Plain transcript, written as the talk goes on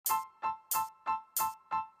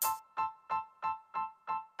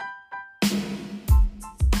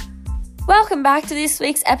Welcome back to this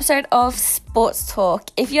week's episode of Sports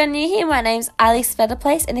Talk. If you're new here, my name's Alice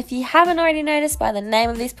Fetterplace, and if you haven't already noticed by the name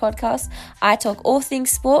of this podcast, I talk all things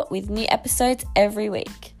sport with new episodes every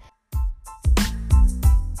week.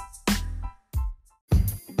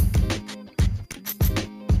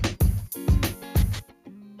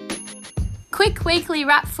 Quick weekly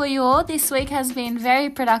wrap for you all. This week has been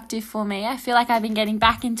very productive for me. I feel like I've been getting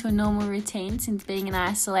back into a normal routine since being in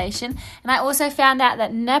isolation. And I also found out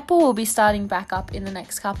that netball will be starting back up in the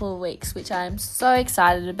next couple of weeks, which I am so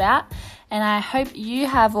excited about. And I hope you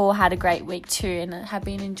have all had a great week too and have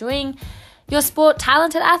been enjoying your Sport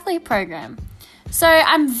Talented Athlete program. So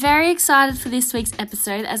I'm very excited for this week's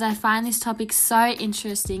episode as I find this topic so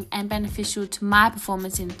interesting and beneficial to my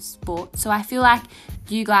performance in sport. So I feel like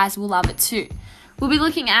you guys will love it too. We'll be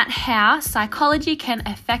looking at how psychology can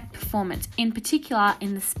affect performance, in particular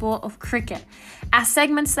in the sport of cricket. Our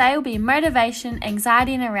segments today will be motivation,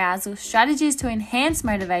 anxiety and arousal, strategies to enhance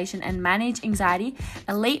motivation and manage anxiety,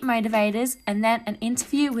 elite motivators, and then an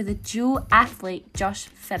interview with a dual athlete, Josh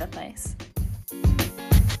Fetterplace.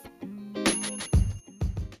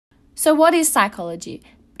 So what is psychology?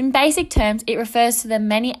 In basic terms, it refers to the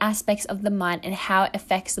many aspects of the mind and how it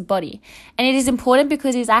affects the body. And it is important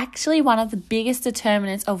because it is actually one of the biggest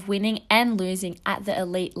determinants of winning and losing at the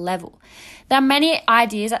elite level. There are many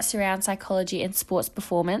ideas that surround psychology and sports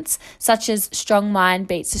performance, such as strong mind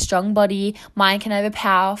beats a strong body, mind can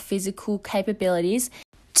overpower physical capabilities.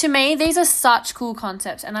 To me, these are such cool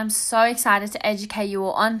concepts, and I'm so excited to educate you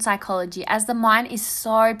all on psychology as the mind is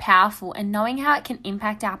so powerful, and knowing how it can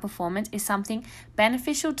impact our performance is something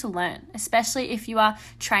beneficial to learn, especially if you are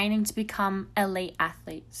training to become elite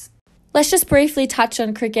athletes. Let's just briefly touch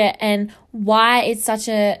on cricket and why it's such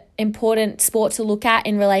an important sport to look at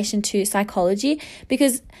in relation to psychology,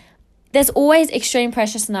 because there's always extreme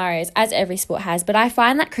pressure scenarios, as every sport has, but I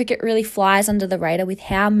find that cricket really flies under the radar with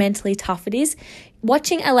how mentally tough it is.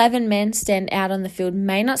 Watching 11 men stand out on the field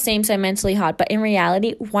may not seem so mentally hard, but in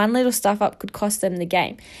reality, one little stuff up could cost them the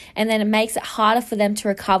game. And then it makes it harder for them to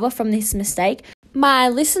recover from this mistake. My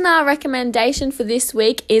listener recommendation for this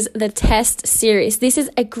week is the Test series. This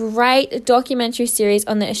is a great documentary series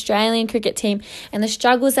on the Australian cricket team and the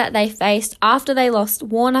struggles that they faced after they lost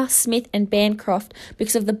Warner, Smith and Bancroft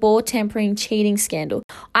because of the ball tampering cheating scandal.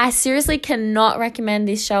 I seriously cannot recommend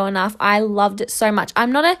this show enough. I loved it so much.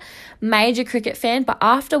 I'm not a major cricket fan, but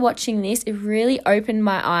after watching this, it really opened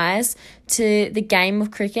my eyes to the game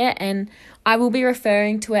of cricket, and I will be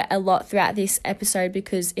referring to it a lot throughout this episode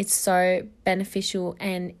because it's so beneficial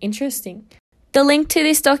and interesting. The link to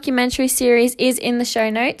this documentary series is in the show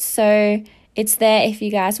notes, so it's there if you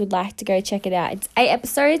guys would like to go check it out. It's 8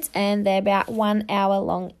 episodes and they're about 1 hour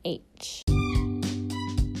long each.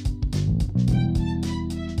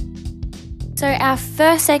 So our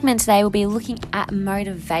first segment today will be looking at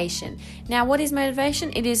motivation. Now, what is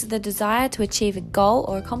motivation? It is the desire to achieve a goal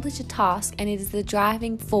or accomplish a task, and it is the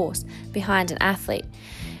driving force behind an athlete.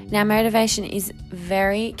 Now, motivation is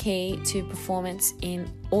very key to performance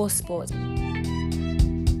in all sports.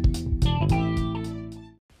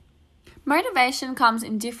 Motivation comes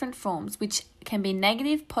in different forms, which can be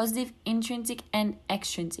negative, positive, intrinsic, and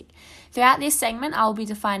extrinsic. Throughout this segment, I will be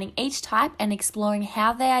defining each type and exploring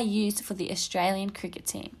how they are used for the Australian cricket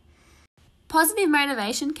team. Positive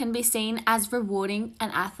motivation can be seen as rewarding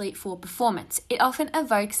an athlete for performance. It often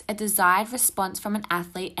evokes a desired response from an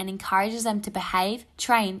athlete and encourages them to behave,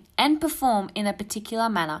 train, and perform in a particular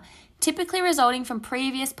manner, typically resulting from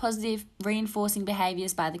previous positive reinforcing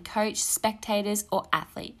behaviours by the coach, spectators, or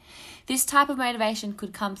athlete. This type of motivation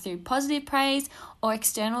could come through positive praise or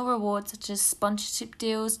external rewards such as sponsorship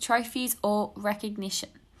deals, trophies, or recognition.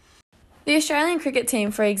 The Australian cricket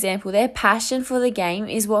team, for example, their passion for the game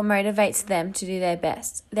is what motivates them to do their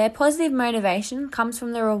best. Their positive motivation comes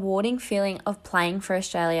from the rewarding feeling of playing for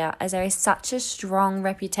Australia, as there is such a strong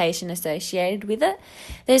reputation associated with it.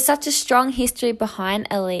 There's such a strong history behind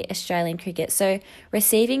elite Australian cricket, so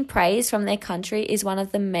receiving praise from their country is one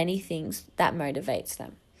of the many things that motivates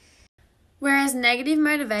them. Whereas negative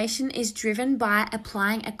motivation is driven by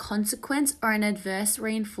applying a consequence or an adverse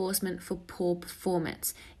reinforcement for poor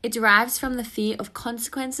performance. It derives from the fear of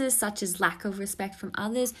consequences such as lack of respect from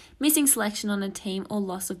others, missing selection on a team, or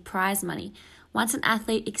loss of prize money. Once an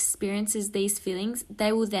athlete experiences these feelings,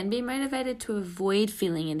 they will then be motivated to avoid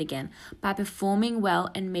feeling it again by performing well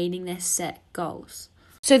and meeting their set goals.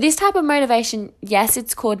 So this type of motivation, yes,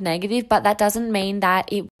 it's called negative, but that doesn't mean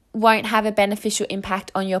that it won't have a beneficial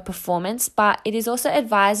impact on your performance, but it is also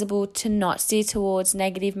advisable to not steer towards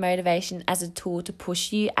negative motivation as a tool to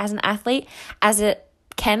push you as an athlete, as it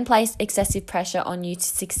can place excessive pressure on you to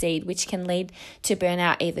succeed, which can lead to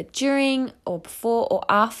burnout either during or before or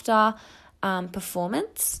after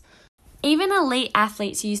performance. Even elite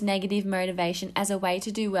athletes use negative motivation as a way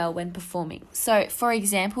to do well when performing. So, for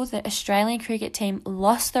example, the Australian cricket team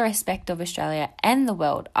lost the respect of Australia and the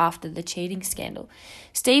world after the cheating scandal.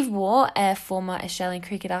 Steve Waugh, a former Australian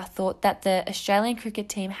cricketer, thought that the Australian cricket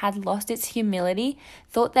team had lost its humility,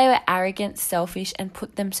 thought they were arrogant, selfish, and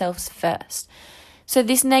put themselves first. So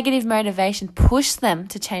this negative motivation pushed them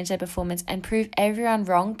to change their performance and prove everyone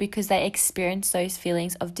wrong because they experienced those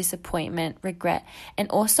feelings of disappointment, regret, and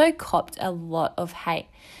also copped a lot of hate.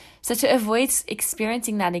 So to avoid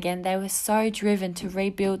experiencing that again, they were so driven to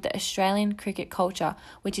rebuild the Australian cricket culture,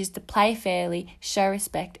 which is to play fairly, show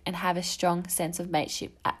respect, and have a strong sense of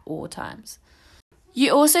mateship at all times.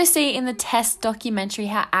 You also see in the Test documentary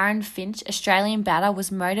how Aaron Finch, Australian batter, was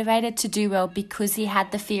motivated to do well because he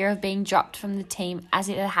had the fear of being dropped from the team as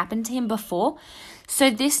it had happened to him before. So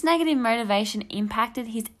this negative motivation impacted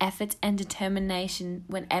his efforts and determination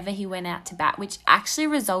whenever he went out to bat, which actually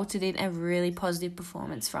resulted in a really positive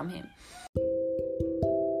performance from him.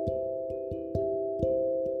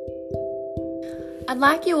 I'd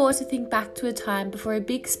like you all to think back to a time before a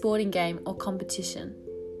big sporting game or competition.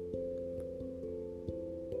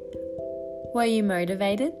 Were you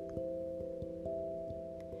motivated?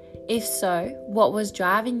 If so, what was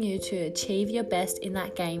driving you to achieve your best in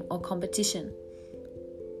that game or competition?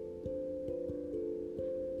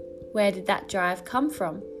 Where did that drive come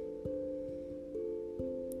from?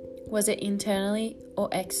 Was it internally or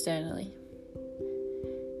externally?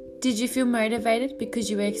 Did you feel motivated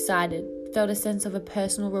because you were excited, felt a sense of a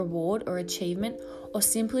personal reward or achievement, or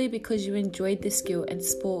simply because you enjoyed the skill and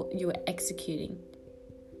sport you were executing?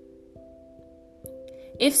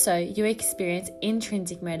 If so, you experience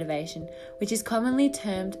intrinsic motivation, which is commonly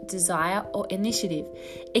termed desire or initiative.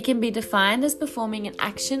 It can be defined as performing an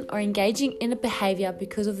action or engaging in a behavior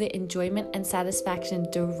because of the enjoyment and satisfaction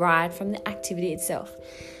derived from the activity itself.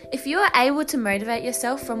 If you are able to motivate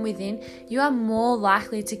yourself from within, you are more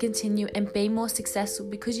likely to continue and be more successful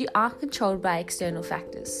because you aren't controlled by external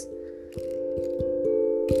factors.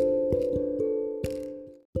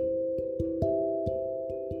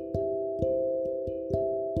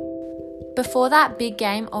 Before that big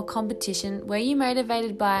game or competition, were you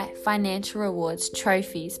motivated by financial rewards,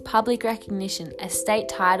 trophies, public recognition, a state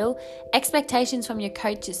title, expectations from your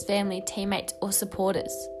coaches, family, teammates, or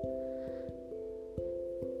supporters?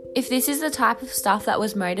 If this is the type of stuff that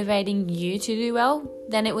was motivating you to do well,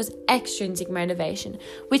 then it was extrinsic motivation,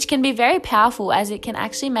 which can be very powerful as it can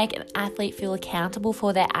actually make an athlete feel accountable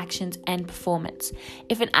for their actions and performance.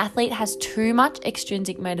 If an athlete has too much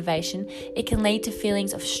extrinsic motivation, it can lead to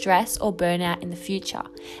feelings of stress or burnout in the future,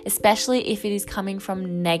 especially if it is coming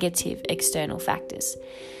from negative external factors.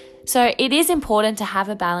 So it is important to have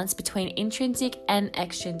a balance between intrinsic and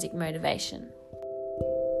extrinsic motivation.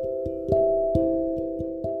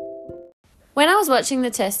 When I was watching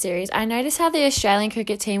the Test series, I noticed how the Australian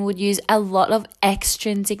cricket team would use a lot of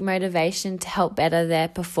extrinsic motivation to help better their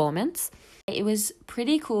performance. It was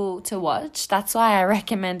pretty cool to watch. That's why I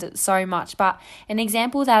recommend it so much. But an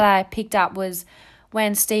example that I picked up was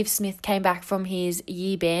when Steve Smith came back from his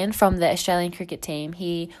year ban from the Australian cricket team.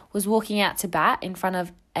 He was walking out to bat in front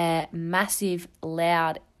of a massive,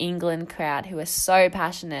 loud England crowd who were so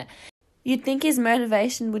passionate. You'd think his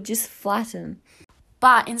motivation would just flatten.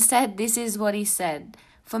 But instead, this is what he said.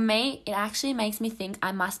 For me, it actually makes me think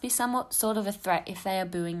I must be somewhat sort of a threat if they are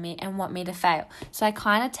booing me and want me to fail. So I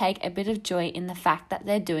kind of take a bit of joy in the fact that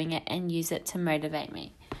they're doing it and use it to motivate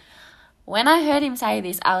me. When I heard him say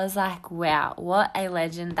this, I was like, wow, what a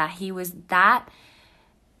legend that he was that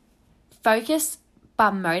focused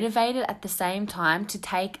but motivated at the same time to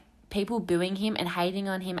take people booing him and hating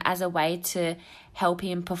on him as a way to help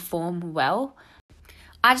him perform well.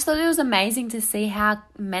 I just thought it was amazing to see how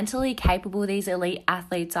mentally capable these elite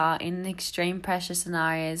athletes are in extreme pressure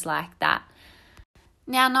scenarios like that.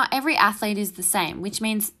 Now, not every athlete is the same, which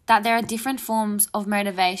means that there are different forms of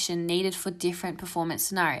motivation needed for different performance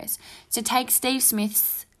scenarios. So take Steve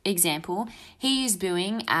Smith's example. He used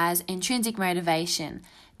booing as intrinsic motivation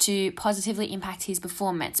to positively impact his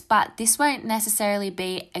performance, but this won't necessarily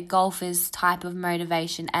be a golfer's type of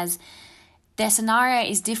motivation as their scenario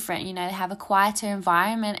is different. You know, they have a quieter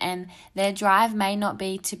environment and their drive may not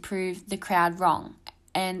be to prove the crowd wrong.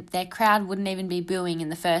 And their crowd wouldn't even be booing in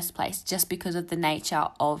the first place just because of the nature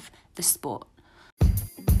of the sport.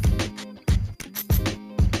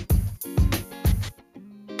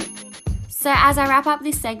 So as I wrap up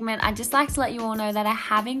this segment, I'd just like to let you all know that I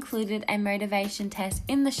have included a motivation test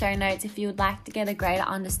in the show notes if you would like to get a greater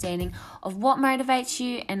understanding of what motivates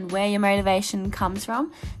you and where your motivation comes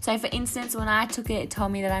from. So for instance, when I took it, it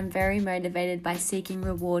told me that I'm very motivated by seeking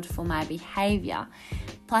reward for my behavior,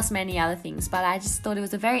 plus many other things. But I just thought it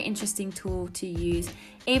was a very interesting tool to use,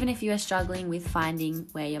 even if you are struggling with finding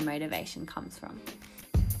where your motivation comes from.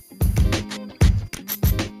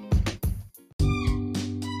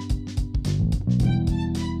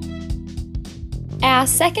 Our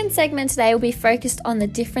second segment today will be focused on the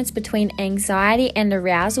difference between anxiety and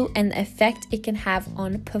arousal and the effect it can have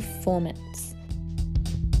on performance.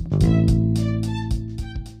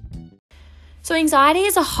 So anxiety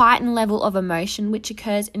is a heightened level of emotion which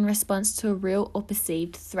occurs in response to a real or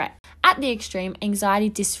perceived threat. At the extreme, anxiety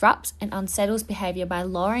disrupts and unsettles behavior by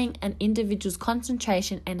lowering an individual's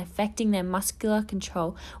concentration and affecting their muscular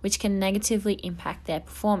control, which can negatively impact their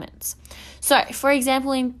performance. So, for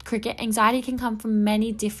example, in cricket, anxiety can come from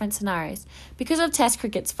many different scenarios. Because of Test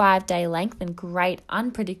cricket's 5-day length and great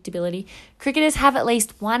unpredictability, cricketers have at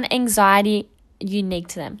least one anxiety unique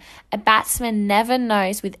to them. A batsman never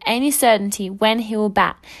knows with any certainty when he will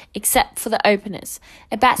bat, except for the openers.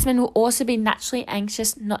 A batsman will also be naturally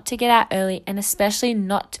anxious not to get out early and especially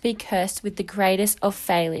not to be cursed with the greatest of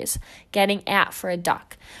failures, getting out for a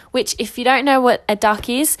duck. Which, if you don't know what a duck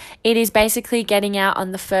is, it is basically getting out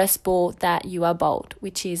on the first ball that you are bowled,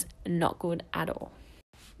 which is not good at all.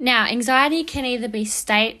 Now, anxiety can either be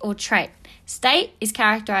state or trait. State is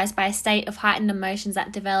characterized by a state of heightened emotions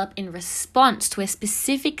that develop in response to a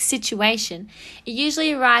specific situation. It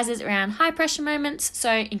usually arises around high pressure moments.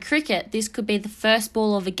 So in cricket, this could be the first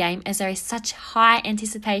ball of a game as there is such high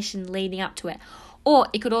anticipation leading up to it. Or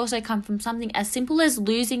it could also come from something as simple as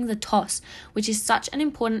losing the toss, which is such an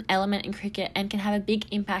important element in cricket and can have a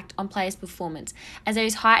big impact on players' performance, as there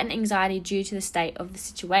is heightened anxiety due to the state of the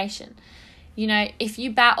situation. You know, if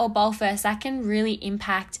you bat or bowl first, that can really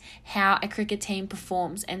impact how a cricket team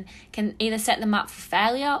performs and can either set them up for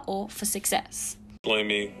failure or for success.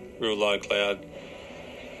 Gloomy, real low cloud.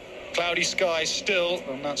 Cloudy skies still,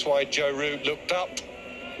 and that's why Joe Root looked up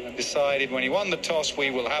and decided when he won the toss,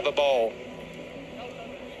 we will have a bowl.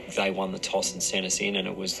 They won the toss and sent us in, and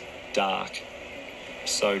it was dark.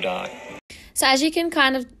 So dark. So as you can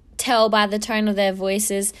kind of tell by the tone of their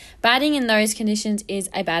voices, batting in those conditions is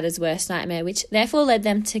a batter's worst nightmare, which therefore led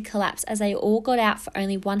them to collapse as they all got out for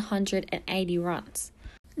only 180 runs.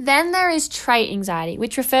 Then there is trait anxiety,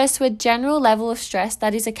 which refers to a general level of stress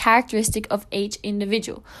that is a characteristic of each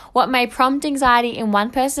individual. What may prompt anxiety in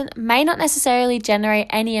one person may not necessarily generate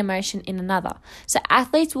any emotion in another. So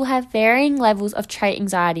athletes will have varying levels of trait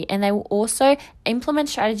anxiety, and they will also implement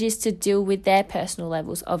strategies to deal with their personal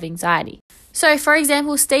levels of anxiety. So, for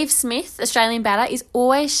example, Steve Smith, Australian batter, is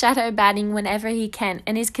always shadow batting whenever he can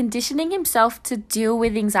and is conditioning himself to deal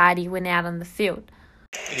with anxiety when out on the field.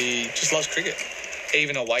 He just loves cricket.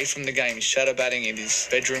 Even away from the game, he's shadow batting in his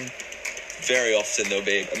bedroom. Very often there'll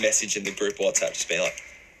be a message in the group WhatsApp just being like,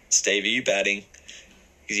 Steve, are you batting?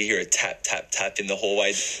 Because you hear a tap, tap, tap in the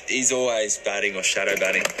hallway. He's always batting or shadow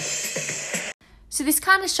batting. So this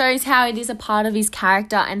kind of shows how it is a part of his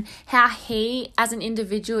character and how he, as an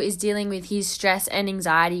individual, is dealing with his stress and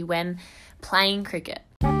anxiety when playing cricket.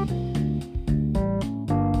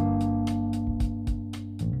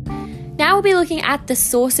 Now we'll be looking at the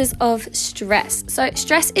sources of stress. So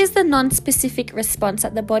stress is the non-specific response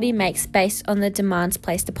that the body makes based on the demands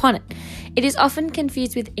placed upon it. It is often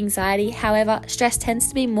confused with anxiety. However, stress tends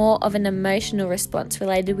to be more of an emotional response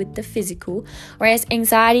related with the physical, whereas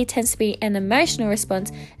anxiety tends to be an emotional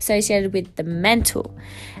response associated with the mental.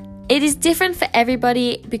 It is different for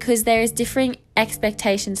everybody because there is differing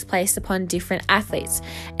expectations placed upon different athletes.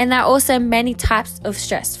 And there are also many types of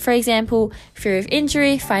stress. For example, fear of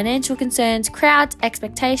injury, financial concerns, crowds,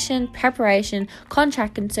 expectation, preparation,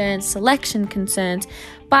 contract concerns, selection concerns.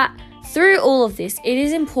 But through all of this, it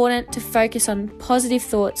is important to focus on positive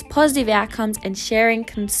thoughts, positive outcomes, and sharing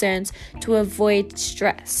concerns to avoid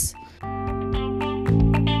stress.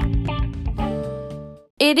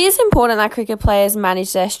 It is important that cricket players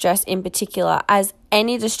manage their stress in particular, as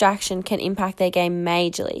any distraction can impact their game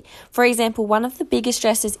majorly. For example, one of the biggest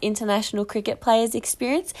stresses international cricket players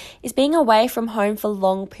experience is being away from home for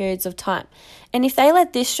long periods of time. And if they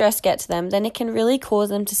let this stress get to them, then it can really cause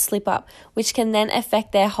them to slip up, which can then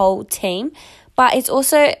affect their whole team. But it's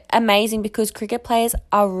also amazing because cricket players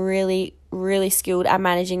are really skilled at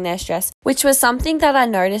managing their stress, which was something that I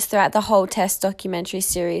noticed throughout the whole Test documentary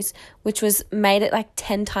series, which was made it like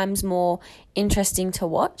 10 times more interesting to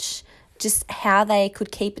watch just how they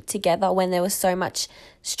could keep it together when there was so much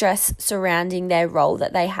stress surrounding their role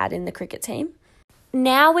that they had in the cricket team.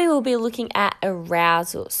 Now we will be looking at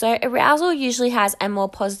arousal. So arousal usually has a more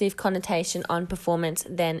positive connotation on performance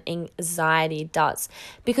than anxiety does,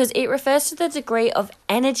 because it refers to the degree of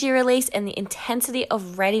energy release and the intensity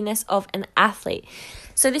of readiness of an athlete.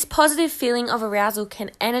 So this positive feeling of arousal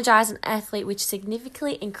can energize an athlete, which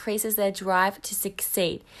significantly increases their drive to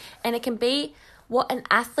succeed. And it can be what an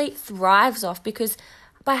athlete thrives off, because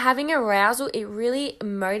by having arousal, it really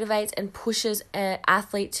motivates and pushes an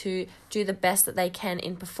athlete to do the best that they can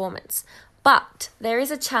in performance. But there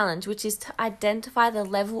is a challenge, which is to identify the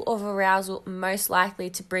level of arousal most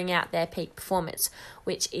likely to bring out their peak performance,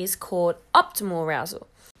 which is called optimal arousal.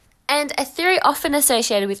 And a theory often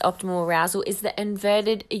associated with optimal arousal is the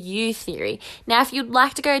inverted U theory. Now, if you'd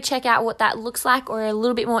like to go check out what that looks like or a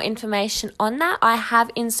little bit more information on that, I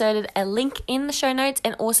have inserted a link in the show notes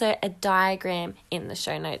and also a diagram in the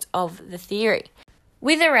show notes of the theory.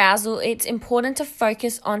 With arousal, it's important to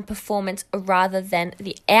focus on performance rather than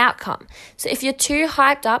the outcome. So if you're too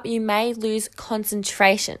hyped up, you may lose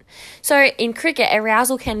concentration. So in cricket,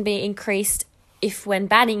 arousal can be increased if when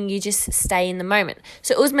batting, you just stay in the moment.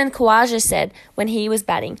 So Usman Khawaja said when he was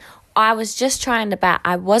batting, I was just trying to bat.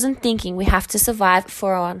 I wasn't thinking we have to survive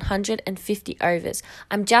for 150 overs.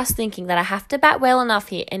 I'm just thinking that I have to bat well enough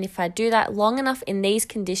here, and if I do that long enough in these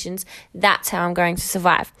conditions, that's how I'm going to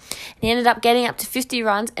survive. And he ended up getting up to 50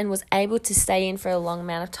 runs and was able to stay in for a long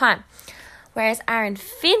amount of time. Whereas Aaron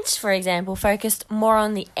Finch, for example, focused more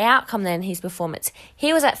on the outcome than his performance.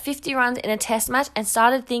 He was at 50 runs in a test match and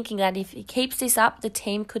started thinking that if he keeps this up, the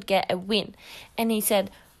team could get a win. And he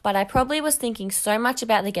said, but I probably was thinking so much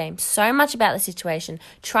about the game, so much about the situation,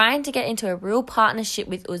 trying to get into a real partnership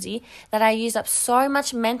with Uzi, that I used up so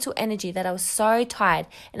much mental energy that I was so tired,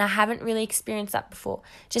 and I haven't really experienced that before.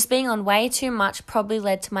 Just being on way too much probably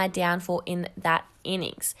led to my downfall in that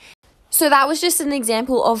innings. So that was just an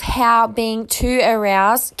example of how being too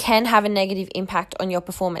aroused can have a negative impact on your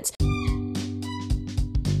performance.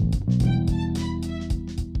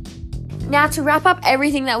 Now, to wrap up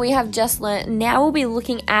everything that we have just learned, now we'll be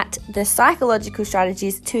looking at the psychological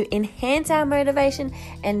strategies to enhance our motivation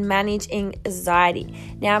and manage anxiety.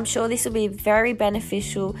 Now, I'm sure this will be very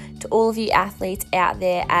beneficial to all of you athletes out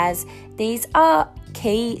there, as these are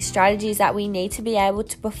key strategies that we need to be able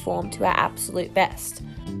to perform to our absolute best.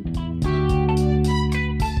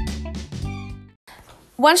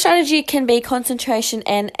 One strategy can be concentration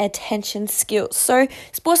and attention skills. So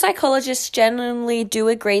sports psychologists generally do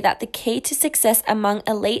agree that the key to success among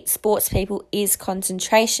elite sports people is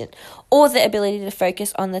concentration, or the ability to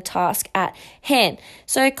focus on the task at hand.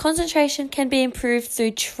 So concentration can be improved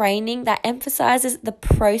through training that emphasizes the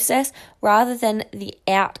process rather than the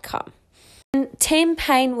outcome. When Tim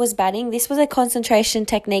Payne was batting, this was a concentration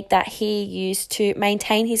technique that he used to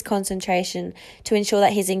maintain his concentration to ensure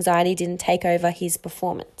that his anxiety didn't take over his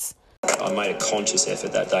performance. I made a conscious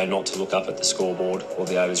effort that day not to look up at the scoreboard or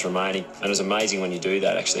the overs remaining. And it was amazing when you do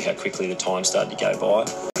that, actually, how quickly the time started to go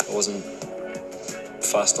by. I wasn't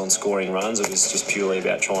fussed on scoring runs. It was just purely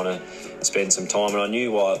about trying to spend some time. And I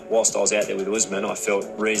knew whilst I was out there with Usman, I felt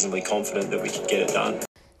reasonably confident that we could get it done.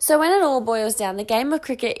 So when it all boils down, the game of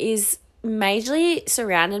cricket is majorly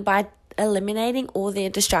surrounded by eliminating all the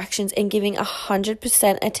distractions and giving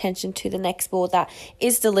 100% attention to the next ball that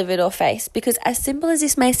is delivered or faced. Because as simple as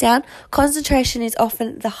this may sound, concentration is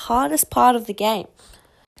often the hardest part of the game.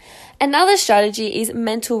 Another strategy is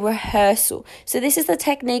mental rehearsal. So this is the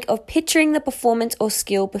technique of picturing the performance or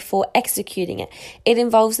skill before executing it. It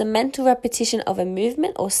involves the mental repetition of a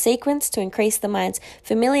movement or sequence to increase the mind's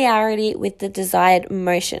familiarity with the desired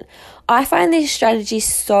motion. I find this strategy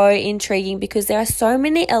so intriguing because there are so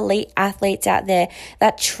many elite athletes out there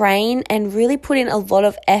that train and really put in a lot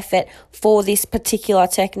of effort for this particular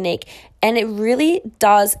technique. And it really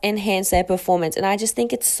does enhance their performance. And I just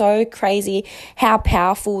think it's so crazy how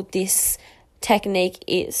powerful this technique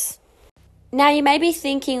is. Now, you may be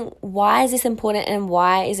thinking, why is this important and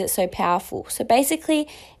why is it so powerful? So basically,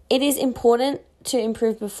 it is important to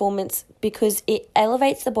improve performance because it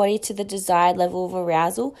elevates the body to the desired level of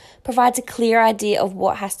arousal, provides a clear idea of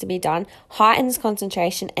what has to be done, heightens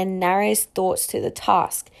concentration, and narrows thoughts to the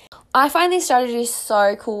task. I find this strategy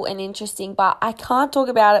so cool and interesting, but I can't talk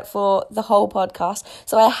about it for the whole podcast.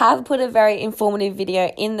 So I have put a very informative video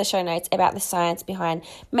in the show notes about the science behind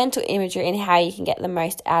mental imagery and how you can get the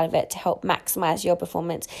most out of it to help maximize your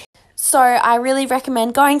performance. So I really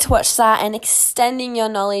recommend going to watch that and extending your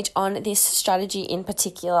knowledge on this strategy in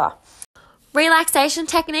particular. Relaxation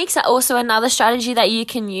techniques are also another strategy that you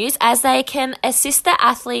can use, as they can assist the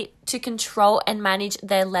athlete to control and manage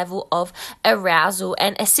their level of arousal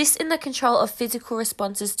and assist in the control of physical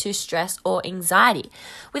responses to stress or anxiety.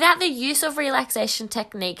 Without the use of relaxation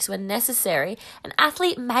techniques when necessary, an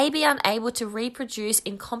athlete may be unable to reproduce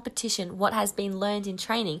in competition what has been learned in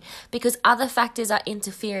training because other factors are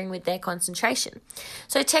interfering with their concentration.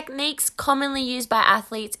 So techniques commonly used by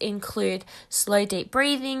athletes include slow deep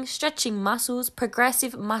breathing, stretching muscles,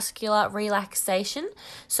 progressive muscular relaxation,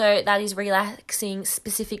 so that is relaxing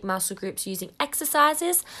specific muscle groups using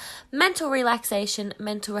exercises, mental relaxation,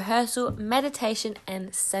 mental rehearsal, meditation,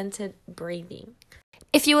 and centered breathing.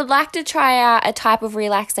 If you would like to try out a type of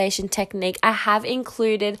relaxation technique, I have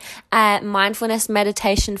included a mindfulness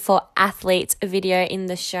meditation for athletes video in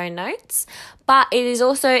the show notes. But it is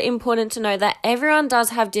also important to know that everyone does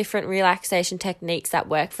have different relaxation techniques that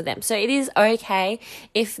work for them. So it is okay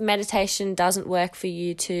if meditation doesn't work for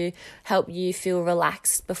you to help you feel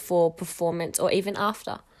relaxed before performance or even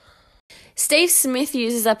after. Steve Smith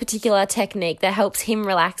uses a particular technique that helps him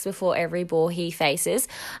relax before every ball he faces.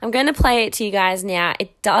 I'm going to play it to you guys now.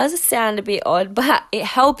 It does sound a bit odd, but it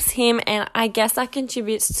helps him, and I guess that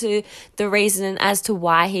contributes to the reason as to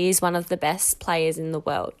why he is one of the best players in the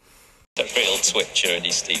world. The real twitcher and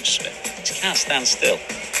he's Steve Smith. He can't stand still.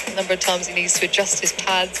 A number of times he needs to adjust his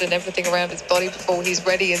pads and everything around his body before he's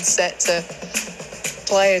ready and set to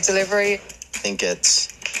play a delivery. I think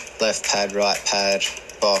it's left pad, right pad,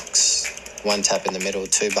 box, one tap in the middle,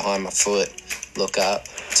 two behind my foot, look up,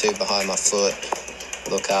 two behind my foot,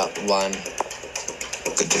 look up, one,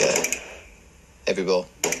 good to go. Every ball.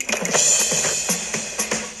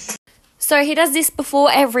 So he does this before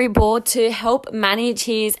every ball to help manage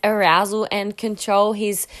his arousal and control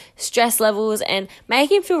his stress levels and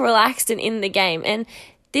make him feel relaxed and in the game. And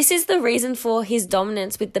this is the reason for his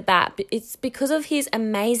dominance with the bat. It's because of his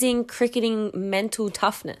amazing cricketing mental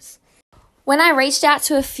toughness. When I reached out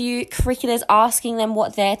to a few cricketers asking them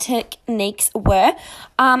what their techniques were,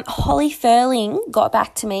 Holly Furling got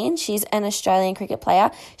back to me, and she's an Australian cricket player.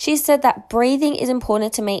 She said that breathing is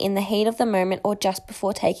important to me in the heat of the moment or just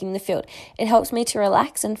before taking the field. It helps me to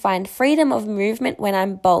relax and find freedom of movement when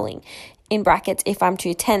I'm bowling. In brackets, if I'm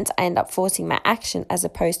too tense, I end up forcing my action as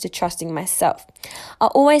opposed to trusting myself. I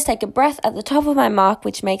always take a breath at the top of my mark,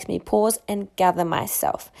 which makes me pause and gather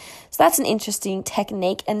myself. So that's an interesting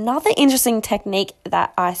technique. Another interesting technique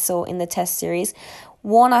that I saw in the test series,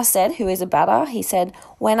 Warner said, who is a batter, he said,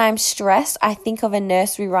 when I'm stressed, I think of a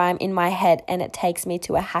nursery rhyme in my head and it takes me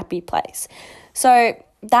to a happy place. So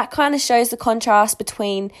that kind of shows the contrast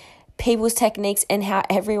between people's techniques and how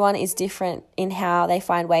everyone is different in how they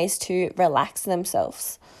find ways to relax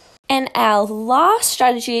themselves. And our last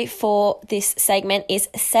strategy for this segment is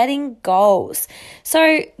setting goals.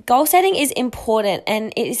 So goal setting is important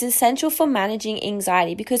and it is essential for managing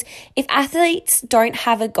anxiety because if athletes don't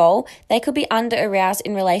have a goal, they could be under aroused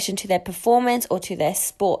in relation to their performance or to their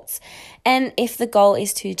sports. And if the goal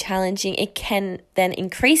is too challenging, it can then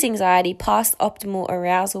increase anxiety past optimal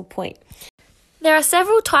arousal point. There are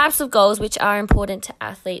several types of goals which are important to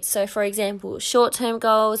athletes. So, for example, short-term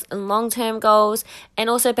goals and long-term goals, and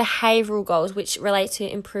also behavioural goals, which relate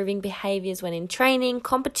to improving behaviours when in training,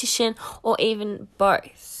 competition, or even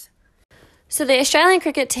both. So the Australian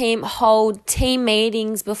cricket team hold team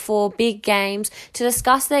meetings before big games to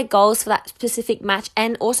discuss their goals for that specific match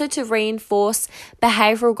and also to reinforce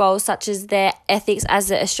behavioural goals such as their ethics as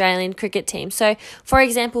the Australian cricket team. So, for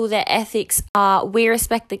example, their ethics are we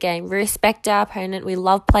respect the game, we respect our opponent, we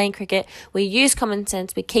love playing cricket, we use common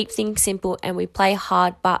sense, we keep things simple and we play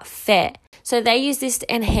hard but fair. So they use this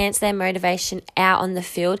to enhance their motivation out on the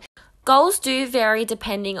field. Goals do vary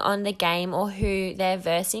depending on the game or who they're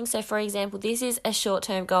versing. So, for example, this is a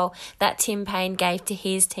short-term goal that Tim Payne gave to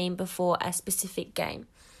his team before a specific game.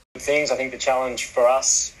 I think the challenge for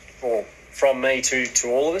us, or from me to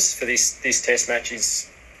all of us for this test match is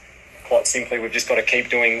quite simply we've just got to keep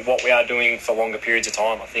doing what we are doing for longer periods of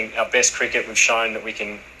time. I think our best cricket, we've shown that we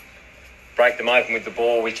can break them open with the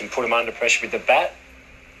ball, we can put them under pressure with the bat.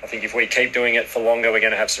 I think if we keep doing it for longer, we're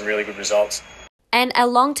going to have some really good results. And a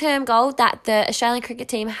long-term goal that the Australian cricket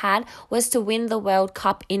team had was to win the World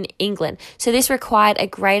Cup in England. So this required a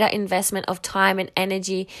greater investment of time and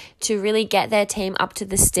energy to really get their team up to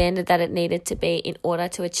the standard that it needed to be in order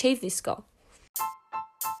to achieve this goal.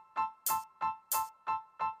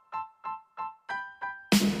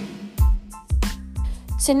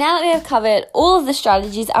 So now that we have covered all of the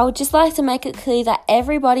strategies, I would just like to make it clear that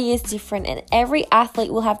everybody is different and every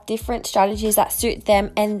athlete will have different strategies that suit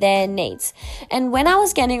them and their needs. And when I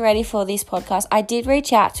was getting ready for this podcast, I did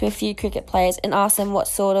reach out to a few cricket players and ask them what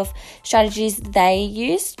sort of strategies they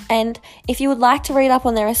used. And if you would like to read up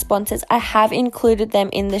on their responses, I have included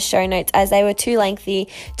them in the show notes as they were too lengthy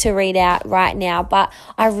to read out right now. But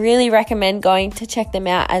I really recommend going to check them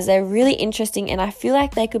out as they're really interesting and I feel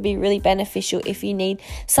like they could be really beneficial if you need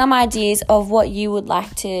some ideas of what you would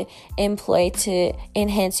like to employ to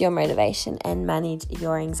enhance your motivation and manage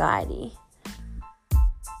your anxiety.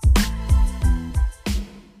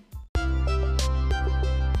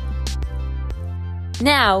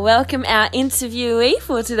 Now, welcome our interviewee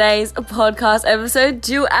for today's podcast episode,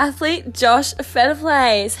 dual athlete Josh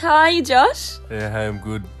Fetterplays. How are you, Josh? Yeah, hey, I'm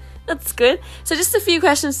good. That's good. So just a few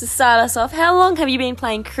questions to start us off. How long have you been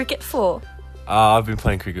playing cricket for? I've been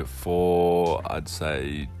playing cricket for, I'd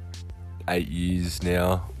say, 8 years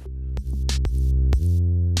now.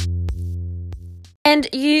 And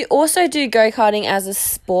you also do go-karting as a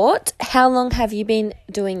sport. How long have you been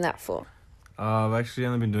doing that for? I've actually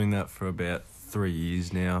only been doing that for about 3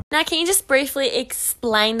 years now. Now, can you just briefly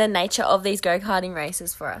explain the nature of these go-karting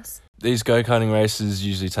races for us? These go-karting races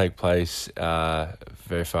usually take place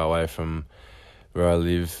very far away from where I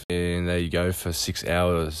live, and they go for 6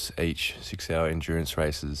 hours each, 6-hour endurance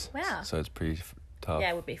races. Wow. So it's pretty tough. Yeah,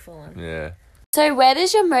 it would be full on. Yeah. So where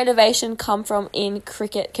does your motivation come from in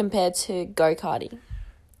cricket compared to go-karting?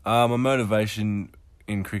 My motivation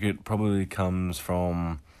in cricket probably comes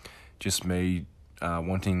from just me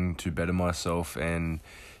wanting to better myself and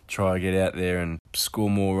try to get out there and score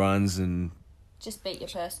more runs and Just beat your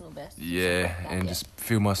personal best. yeah, and just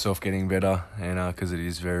feel myself getting better, and because it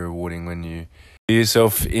is very rewarding when you see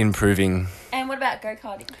yourself improving. And what about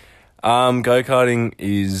go-karting? Go-karting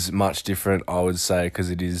is much different, I would say, because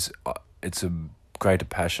it's a greater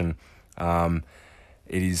passion. It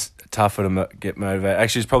is tougher to get motivated.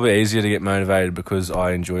 Actually, it's probably easier to get motivated because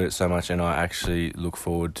I enjoy it so much and I actually look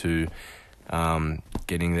forward to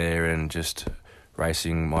getting there and just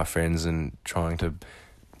racing my friends and trying to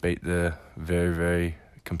beat the very, very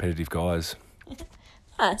competitive guys.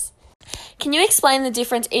 Nice. Can you explain the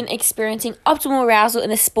difference in experiencing optimal arousal in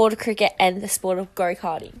the sport of cricket and the sport of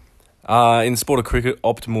go-karting? In the sport of cricket,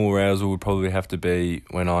 optimal arousal would probably have to be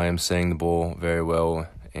when I am seeing the ball very well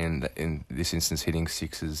and in this instance hitting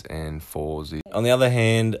sixes and fours. On the other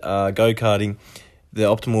hand, go-karting, the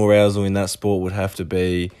optimal arousal in that sport would have to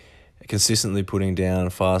be consistently putting down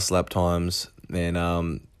fast lap times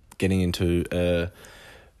and getting into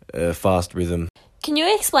a fast rhythm. Can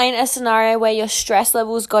you explain a scenario where your stress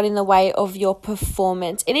levels got in the way of your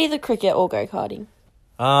performance in either cricket or go-karting?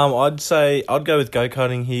 I'd say I'd go with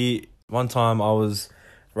go-karting here. One time I was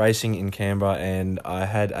racing in Canberra and I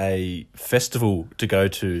had a festival to go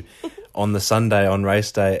to on the Sunday on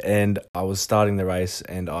race day, and I was starting the race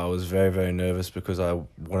and I was very, very nervous because I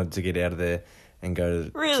wanted to get out of there and go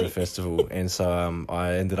to the festival. And so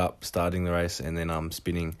I ended up starting the race and then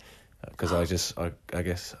spinning because I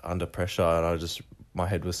guess under pressure and my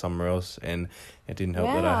head was somewhere else, and it didn't help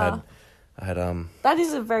that I had that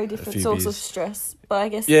is a very different source of stress, but I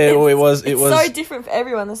guess it was so different for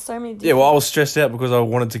everyone. There's so many different... Yeah, well, I was stressed out because I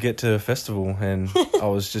wanted to get to a festival and I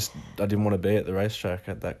didn't want to be at the racetrack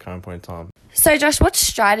at that current point in time. So Josh, what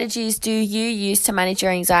strategies do you use to manage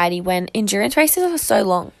your anxiety when endurance races are so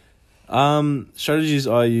long? Strategies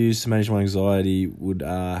I use to manage my anxiety would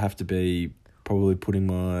have to be probably putting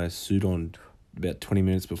my suit on about 20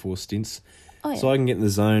 minutes before stints. Oh, yeah. So I can get in the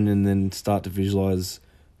zone and then start to visualise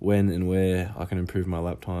when and where I can improve my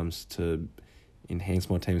lap times to enhance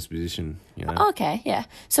my team's position, you know. Okay, yeah.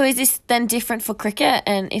 So is this then different for cricket,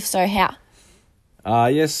 and if so, how?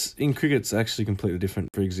 Yes, in cricket it's actually completely different.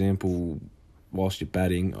 For example, whilst you're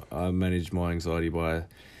batting, I manage my anxiety by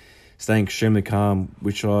staying extremely calm,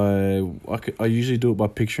 which I usually do it by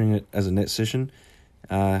picturing it as a net session.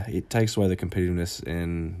 It takes away the competitiveness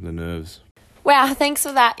and the nerves. Wow, thanks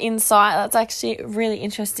for that insight. That's actually really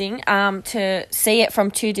interesting to see it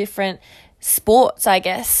from two different sports, I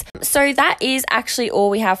guess. So that is actually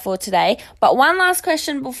all we have for today. But one last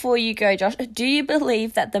question before you go, Josh. Do you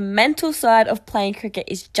believe that the mental side of playing cricket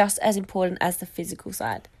is just as important as the physical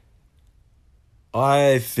side?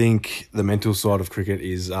 I think the mental side of cricket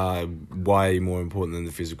is way more important than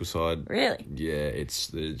the physical side. Really? Yeah,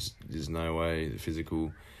 there's no way the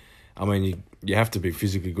physical... I mean, you have to be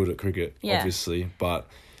physically good at cricket, obviously, but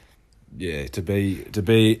yeah, to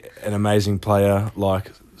be an amazing player like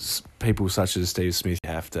people such as Steve Smith, you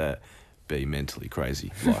have to be mentally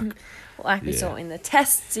crazy. Like we saw in the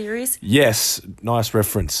Test series. Yes, nice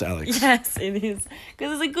reference, Alex. Yes, it is.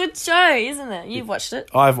 Because it's a good show, isn't it? You've watched it.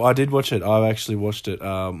 I did watch it. I've actually watched it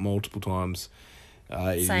multiple times. Same.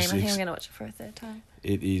 I think I'm going to watch it for a third time.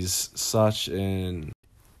 It is such an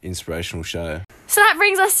inspirational show. So that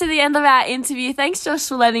brings us to the end of our interview. Thanks, Josh,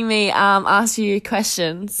 for letting me ask you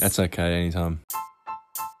questions. That's okay, anytime.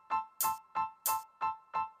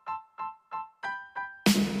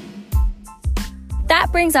 That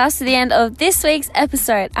brings us to the end of this week's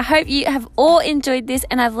episode. I hope you have all enjoyed this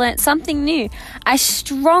and have learnt something new. I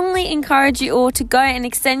strongly encourage you all to go and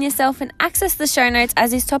extend yourself and access the show notes,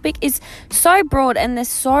 as this topic is so broad and there's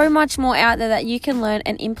so much more out there that you can learn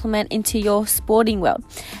and implement into your sporting world.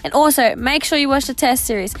 And also, make sure you watch the Test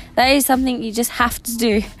series. That is something you just have to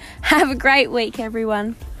do. Have a great week,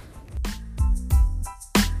 everyone.